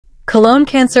Colon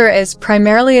cancer is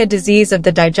primarily a disease of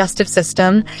the digestive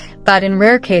system, but in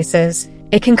rare cases,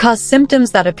 it can cause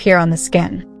symptoms that appear on the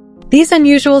skin. These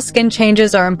unusual skin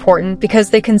changes are important because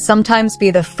they can sometimes be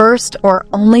the first or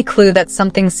only clue that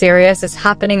something serious is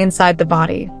happening inside the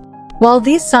body. While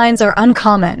these signs are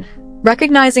uncommon,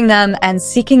 recognizing them and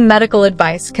seeking medical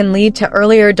advice can lead to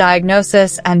earlier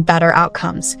diagnosis and better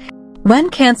outcomes. When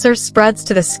cancer spreads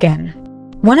to the skin.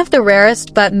 One of the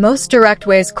rarest but most direct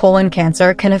ways colon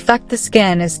cancer can affect the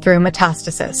skin is through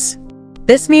metastasis.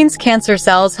 This means cancer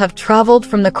cells have traveled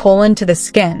from the colon to the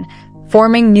skin,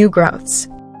 forming new growths.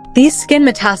 These skin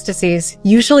metastases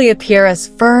usually appear as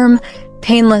firm,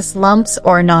 painless lumps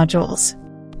or nodules.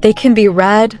 They can be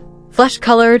red,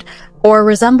 flesh-colored, or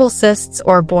resemble cysts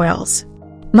or boils.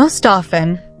 Most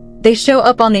often, they show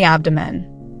up on the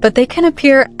abdomen, but they can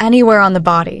appear anywhere on the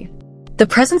body. The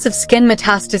presence of skin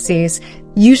metastases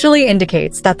usually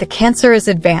indicates that the cancer is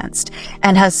advanced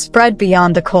and has spread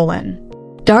beyond the colon.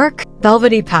 Dark,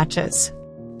 velvety patches.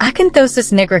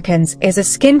 Acanthosis nigricans is a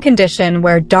skin condition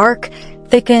where dark,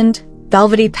 thickened,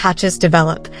 velvety patches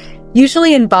develop,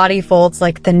 usually in body folds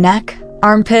like the neck,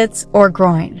 armpits, or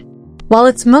groin. While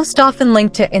it's most often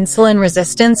linked to insulin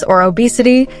resistance or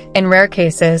obesity, in rare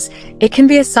cases, it can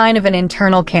be a sign of an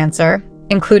internal cancer,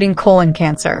 including colon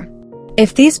cancer.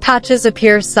 If these patches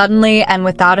appear suddenly and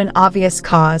without an obvious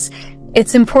cause,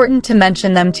 it's important to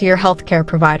mention them to your healthcare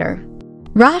provider.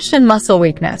 Rash and muscle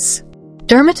weakness.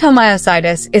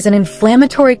 Dermatomyositis is an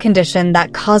inflammatory condition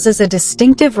that causes a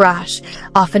distinctive rash,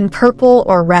 often purple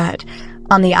or red,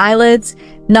 on the eyelids,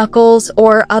 knuckles,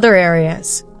 or other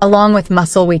areas, along with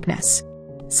muscle weakness.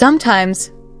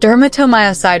 Sometimes,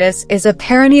 dermatomyositis is a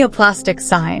paraneoplastic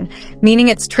sign, meaning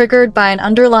it's triggered by an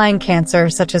underlying cancer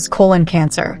such as colon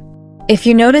cancer. If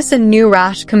you notice a new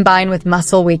rash combined with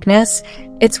muscle weakness,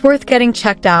 it's worth getting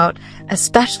checked out,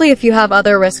 especially if you have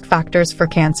other risk factors for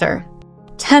cancer.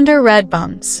 Tender red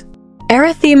bumps.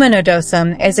 Erythema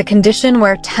nodosum is a condition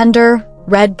where tender,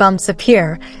 red bumps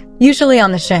appear, usually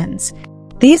on the shins.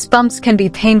 These bumps can be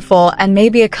painful and may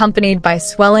be accompanied by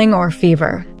swelling or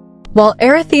fever. While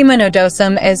erythema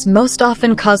nodosum is most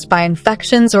often caused by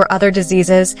infections or other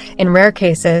diseases, in rare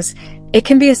cases, it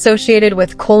can be associated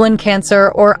with colon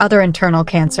cancer or other internal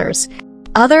cancers.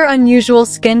 Other unusual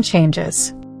skin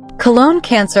changes. Colon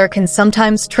cancer can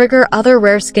sometimes trigger other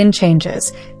rare skin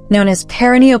changes, known as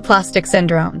paraneoplastic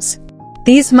syndromes.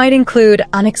 These might include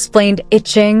unexplained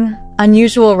itching,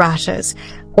 unusual rashes,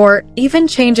 or even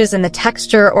changes in the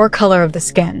texture or color of the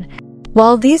skin.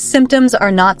 While these symptoms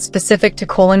are not specific to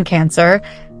colon cancer,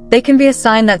 they can be a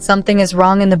sign that something is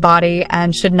wrong in the body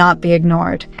and should not be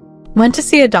ignored. When to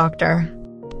see a doctor.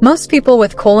 Most people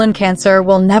with colon cancer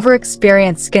will never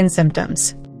experience skin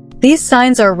symptoms. These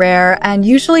signs are rare and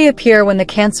usually appear when the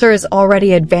cancer is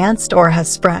already advanced or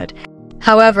has spread.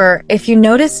 However, if you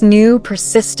notice new,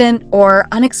 persistent, or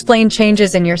unexplained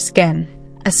changes in your skin,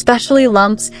 especially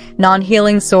lumps,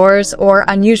 non-healing sores, or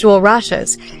unusual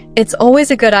rashes, it's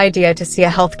always a good idea to see a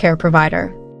healthcare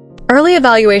provider. Early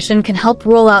evaluation can help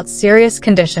rule out serious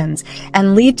conditions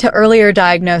and lead to earlier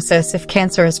diagnosis if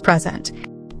cancer is present.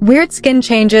 Weird skin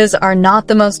changes are not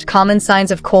the most common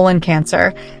signs of colon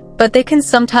cancer, but they can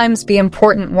sometimes be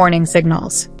important warning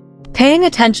signals. Paying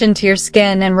attention to your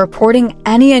skin and reporting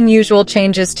any unusual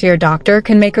changes to your doctor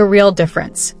can make a real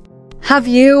difference. Have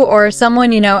you or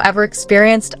someone you know ever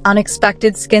experienced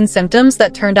unexpected skin symptoms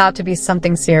that turned out to be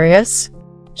something serious?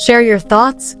 Share your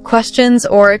thoughts, questions,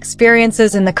 or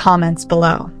experiences in the comments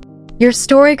below. Your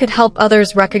story could help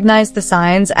others recognize the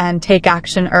signs and take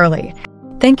action early.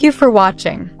 Thank you for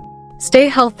watching. Stay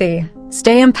healthy,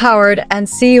 stay empowered, and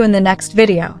see you in the next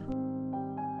video.